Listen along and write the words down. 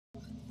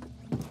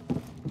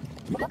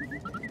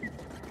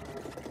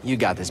You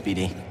got this,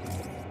 BD.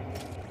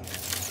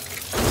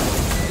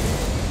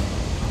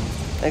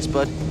 Thanks,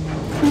 bud.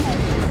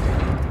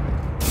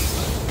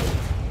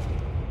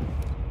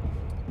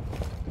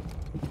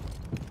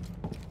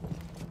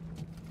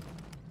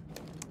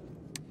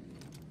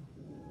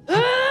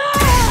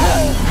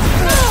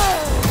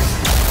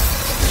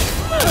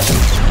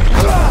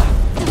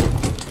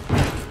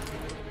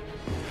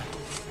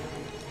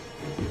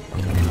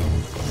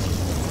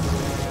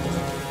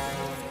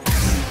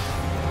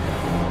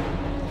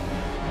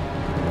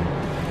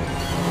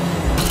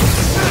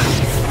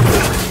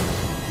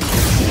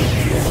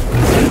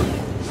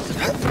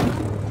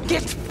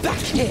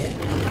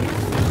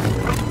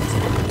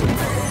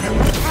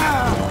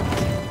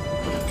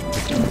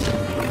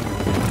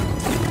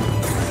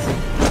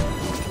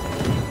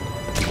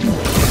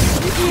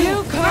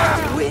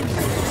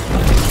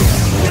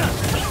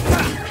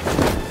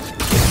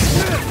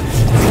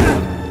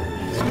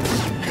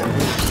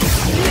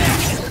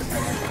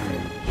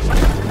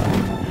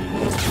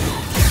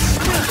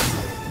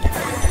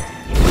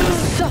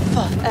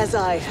 As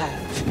I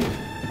have.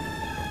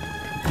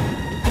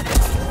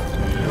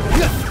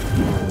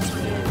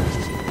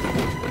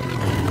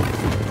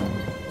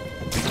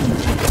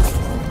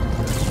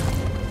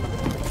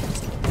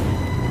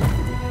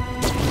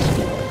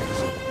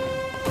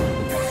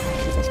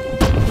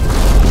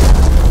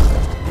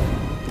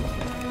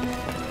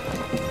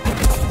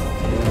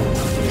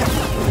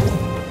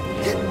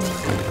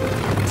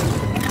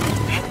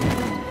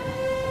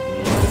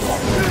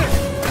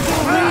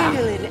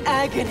 Real in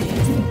agony.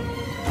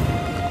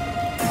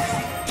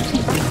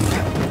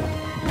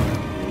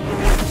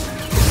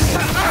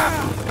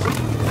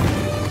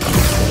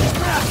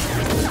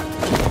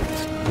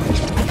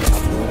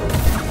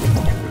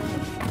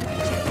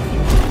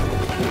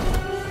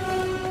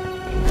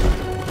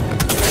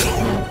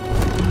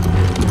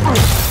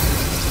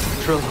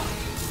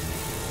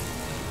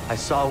 I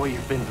saw what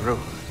you've been through.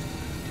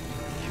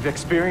 You've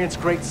experienced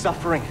great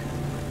suffering.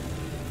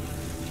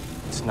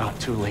 It's not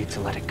too late to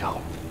let it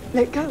go.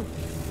 Let go.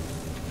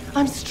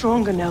 I'm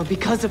stronger now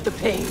because of the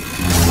pain.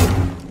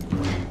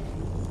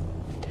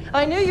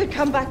 I knew you'd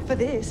come back for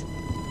this.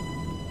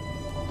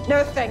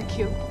 No, thank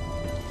you.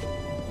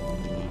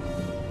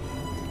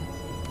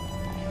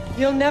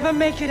 You'll never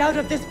make it out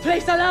of this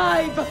place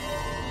alive!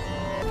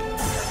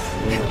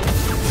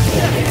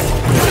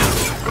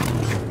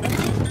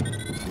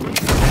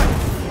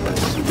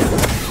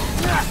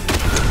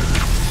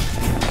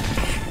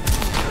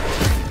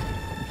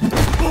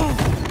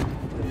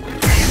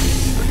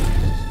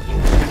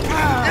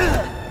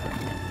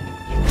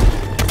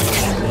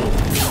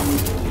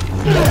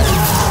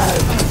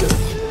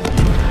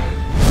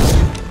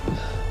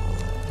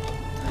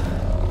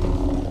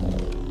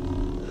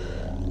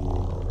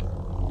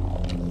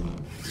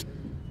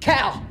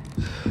 Cal!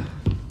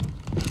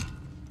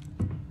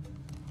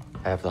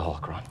 I have the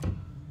holocron.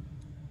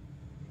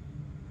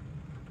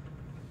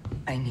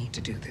 I need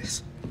to do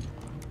this.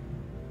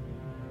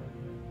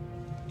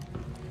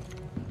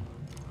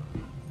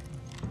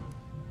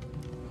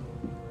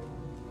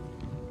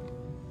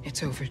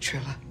 It's over,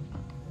 Trilla.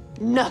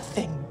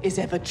 Nothing is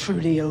ever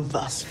truly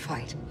over. This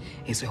fight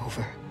is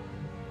over.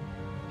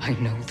 I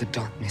know the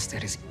darkness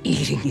that is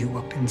eating you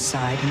up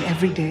inside, and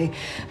every day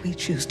we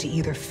choose to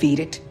either feed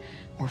it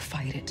or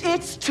fight it.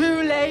 It's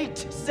too late,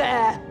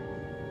 sir.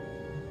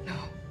 No,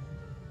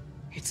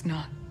 it's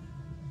not.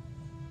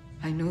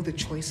 I know the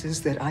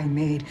choices that I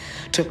made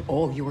took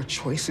all your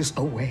choices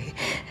away,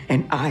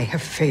 and I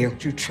have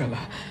failed you, Trilla.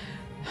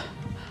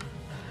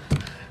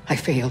 I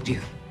failed you.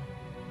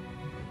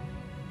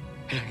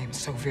 And I am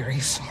so very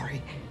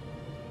sorry.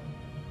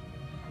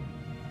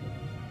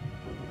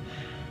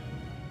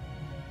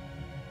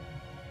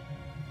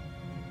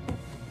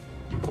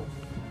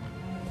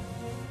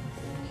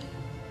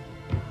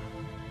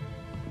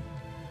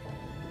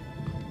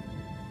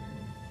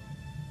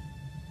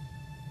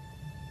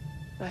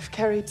 I've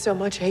carried so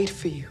much hate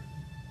for you.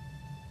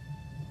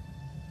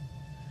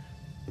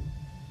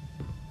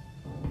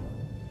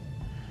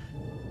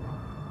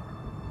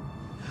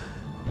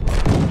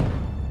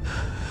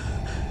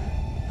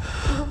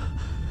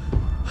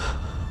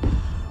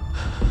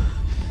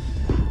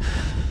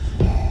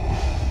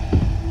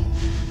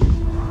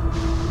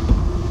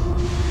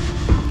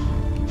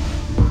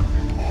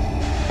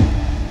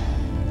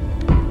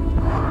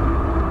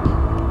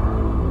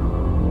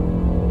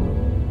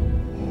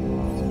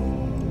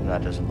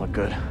 That doesn't look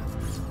good.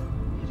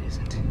 It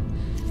isn't.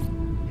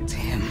 It's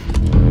him.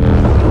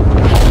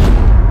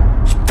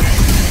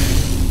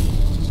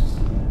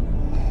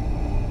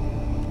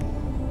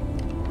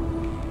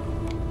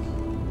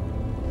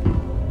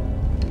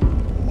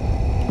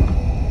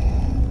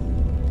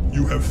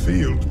 You have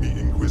failed me,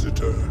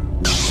 Inquisitor.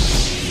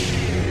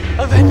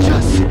 Avenge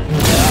us!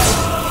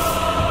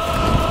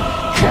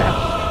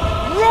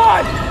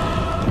 Run!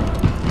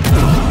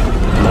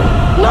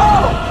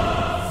 No!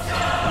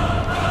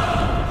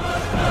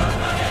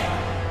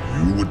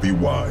 You would be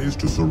wise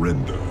to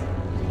surrender.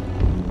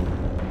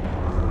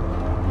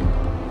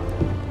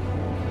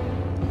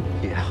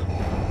 Yeah.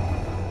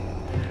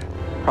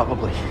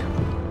 Probably.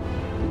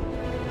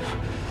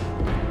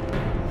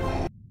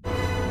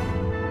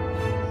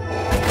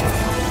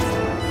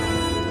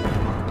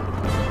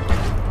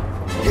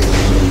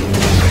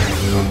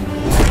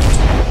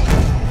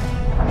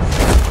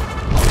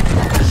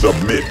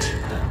 Submit.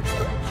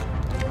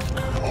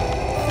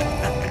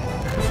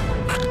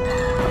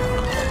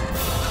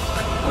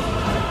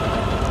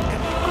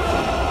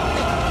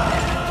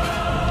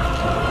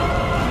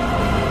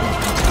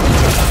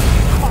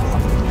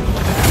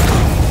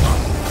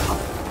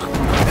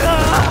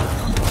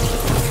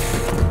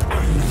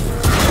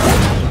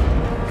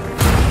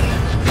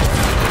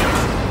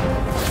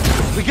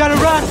 We gotta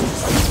run!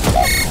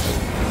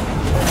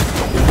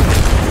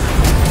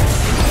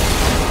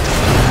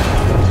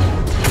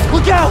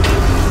 Look out!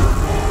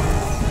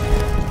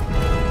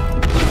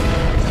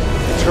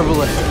 Turbo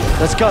lift.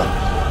 Let's go.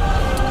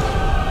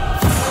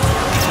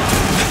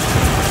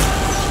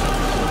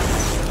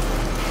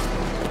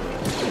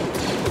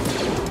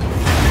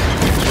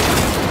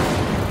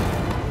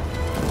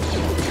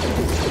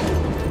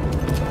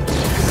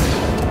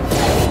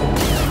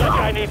 Look,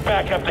 I need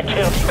backup to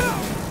kill.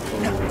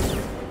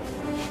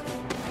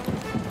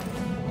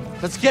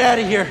 Let's get out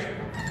of here.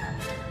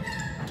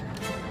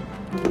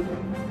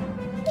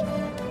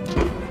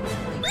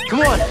 Come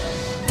on.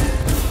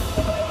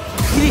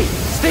 Edie,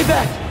 stay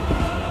back.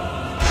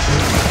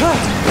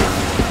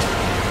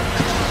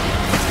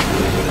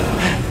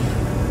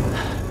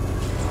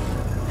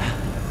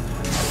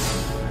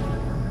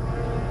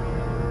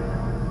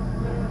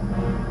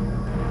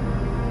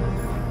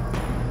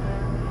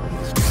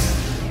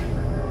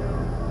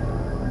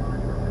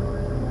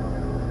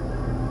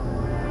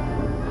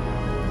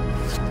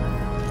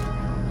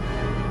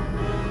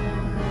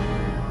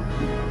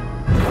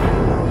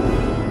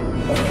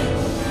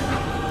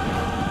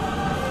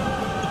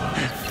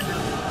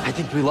 I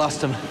think we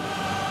lost him.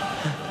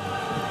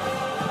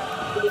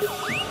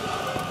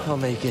 I'll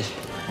make it.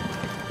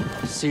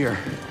 Seer,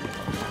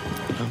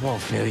 I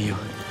won't fail you.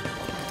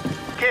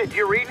 Kid,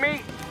 you read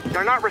me?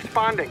 They're not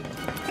responding.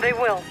 They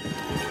will.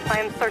 I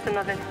am certain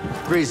of it.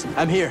 Breeze,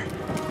 I'm here.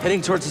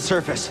 Heading towards the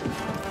surface.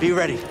 Be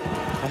ready.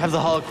 I have the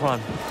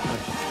holocron.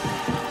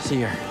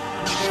 Seer.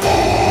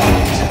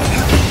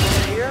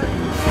 Here?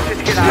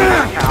 Just get out of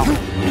there, Cal.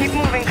 Keep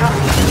moving, Cal.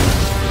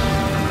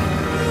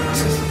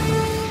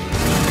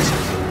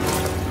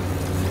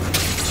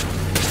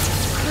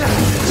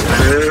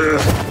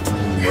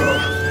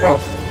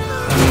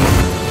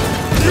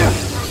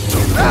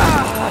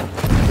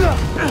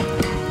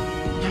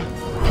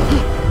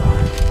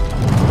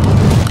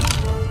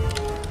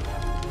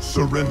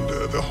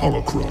 Surrender the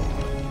holocron.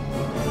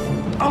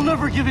 I'll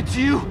never give it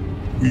to you.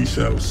 We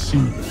shall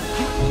see.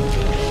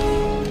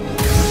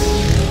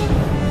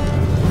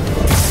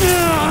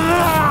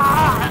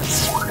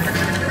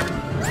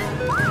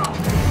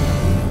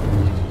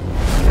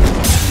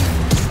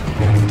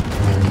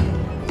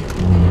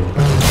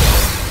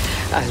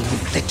 I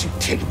won't let you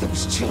take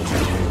those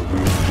children.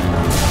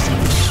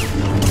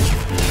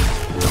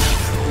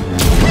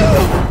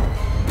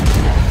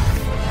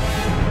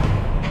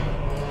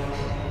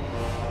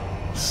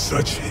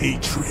 Such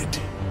hatred.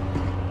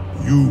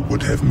 You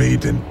would have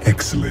made an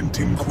excellent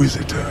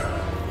Inquisitor.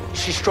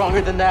 She's stronger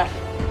than that.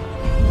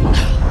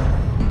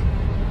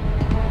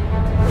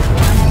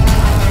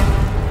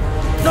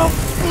 No!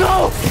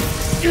 No!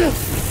 Yes.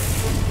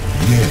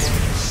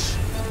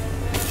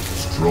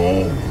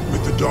 Strong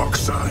with the dark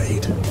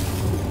side.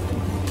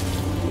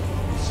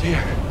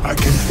 Seer. I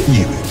can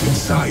feel it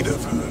inside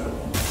of her.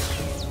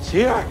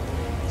 Seer!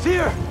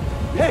 Seer!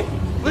 Hey,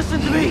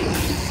 listen to me!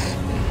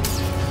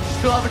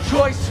 Still have a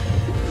choice.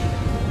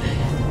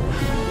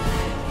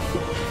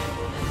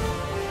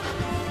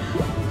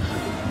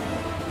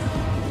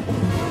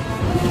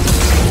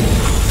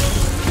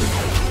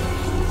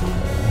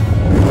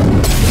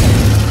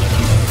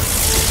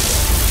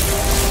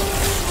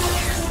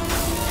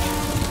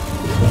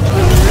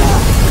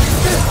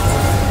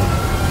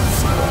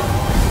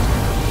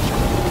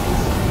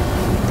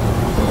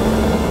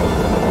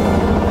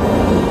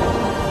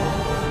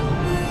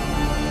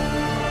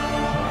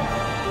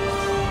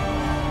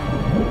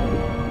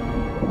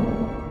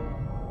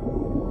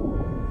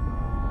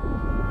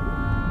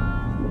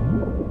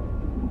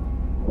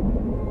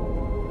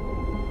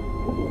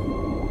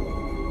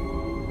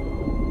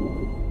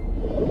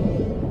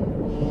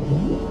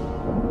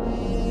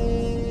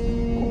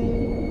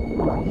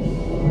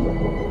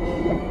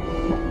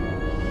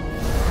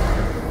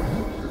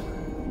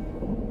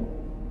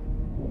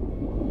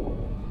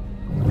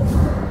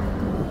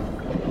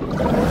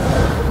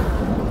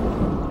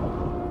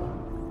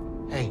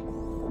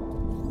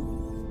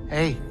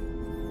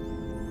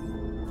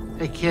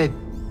 Hey, kid.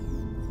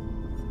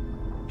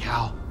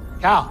 Cal.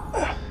 Cal!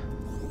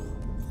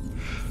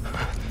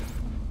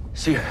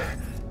 Seer.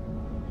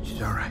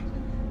 She's all right.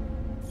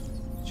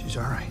 She's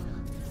all right.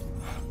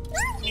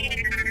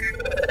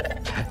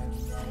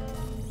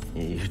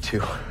 You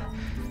too.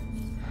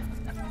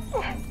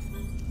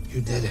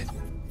 You did it.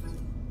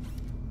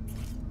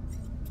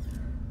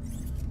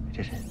 I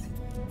did it.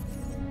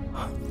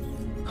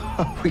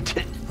 We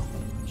did.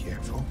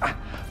 Careful.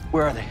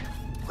 Where are they?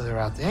 Well, they're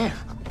out there.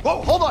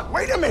 Whoa, hold on,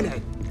 wait a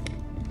minute!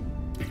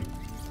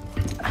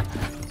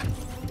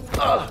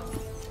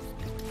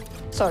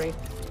 Sorry.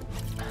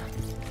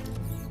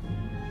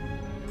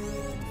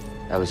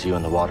 That was you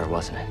in the water,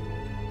 wasn't it?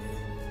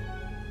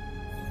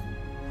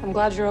 I'm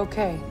glad you're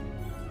okay.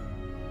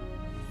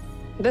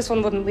 This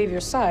one wouldn't leave your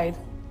side.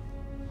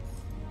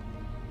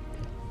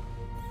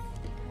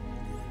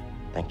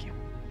 Thank you.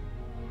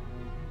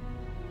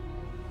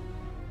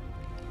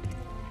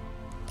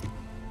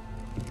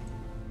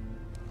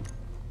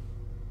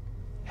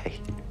 Hey.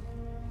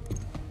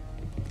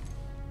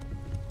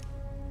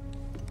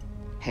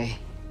 Hey.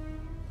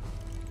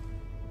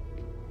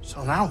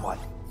 So now what?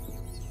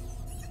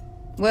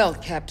 Well,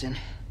 Captain,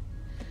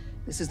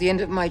 this is the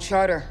end of my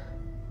charter.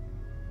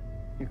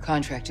 Your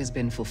contract has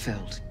been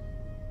fulfilled.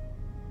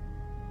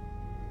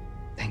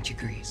 Thank you,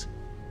 Grease.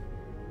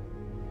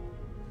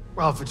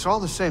 Well, if it's all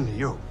the same to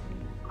you,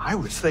 I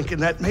was thinking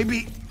that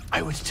maybe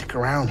I would stick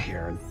around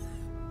here and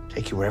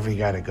take you wherever you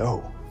gotta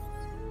go.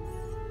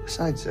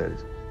 Besides, the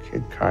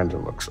kid kinda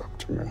looks up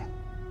to me.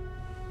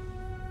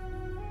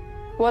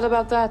 What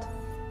about that?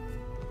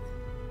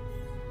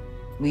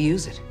 We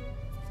use it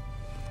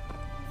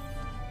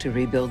to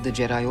rebuild the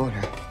Jedi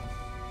Order.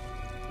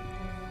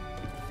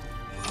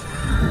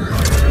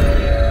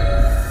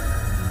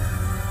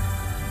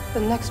 The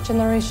next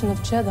generation of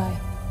Jedi.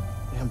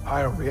 The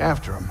Empire will be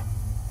after him.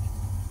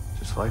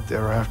 Just like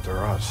they're after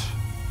us.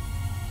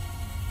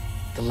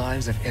 The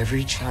lives of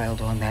every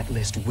child on that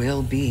list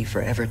will be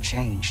forever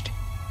changed.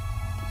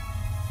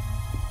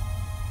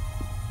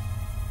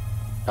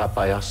 Not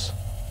by us.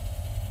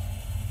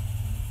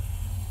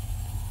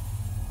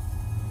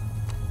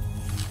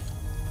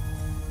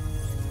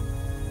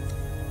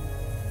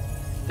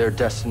 Their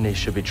destiny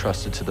should be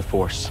trusted to the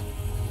Force.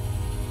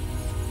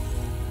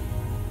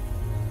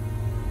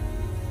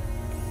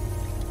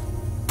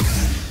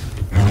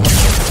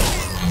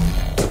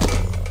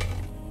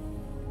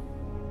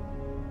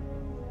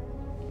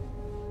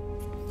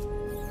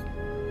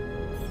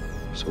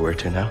 So where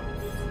to now?